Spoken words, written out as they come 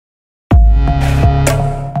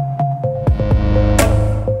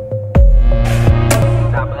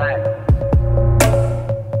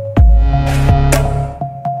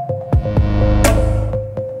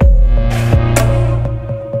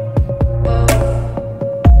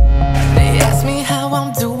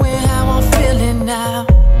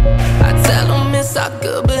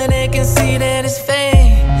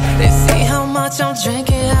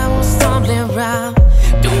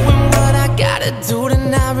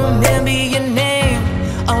remember your name.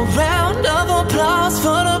 A round of applause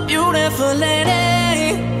for the beautiful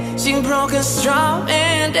lady. She broke a strong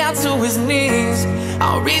man down to his knees.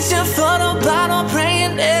 I'm reaching for the bottle,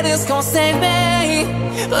 praying that it's gonna save me.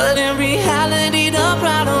 But in reality, the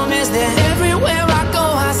problem is that everywhere I go,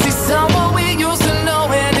 I see someone we used to know.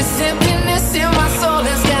 And this emptiness in my soul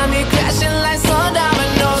has got me crashing like some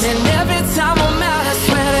dominoes. And every time I'm out, I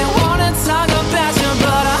swear they wanna talk about you,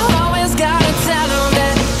 but I always gotta tell them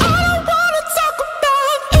that I don't wanna talk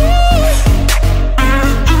about you.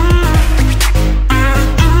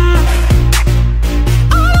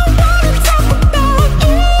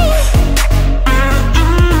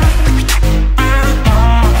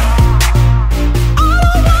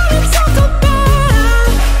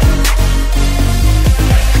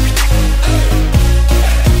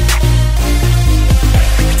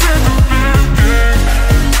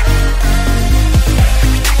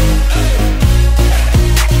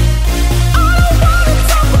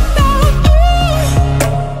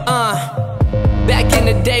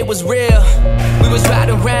 Was real. We was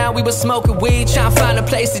riding around, we was smoking weed, trying to find a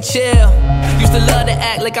place to chill. Used to love to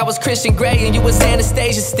act like I was Christian Grey and you was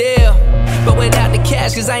Anastasia still. But without the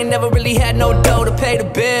cash, cause I ain't never really had no dough to pay the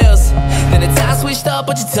bills. Then the time switched up,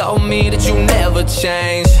 but you told me that you never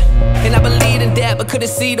change. And I believed in that, but couldn't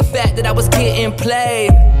see the fact that I was getting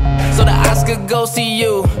played. So the Oscar goes to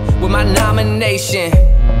you with my nomination.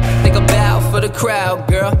 Think about for the crowd,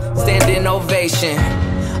 girl, standing ovation.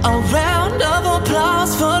 A round of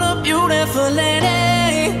applause for the beautiful lady.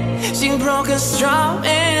 She broke a strong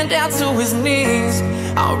man down to his knees.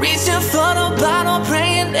 I'm reaching for the bottle,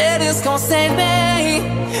 praying that it's gonna save me.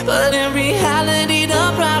 But in reality,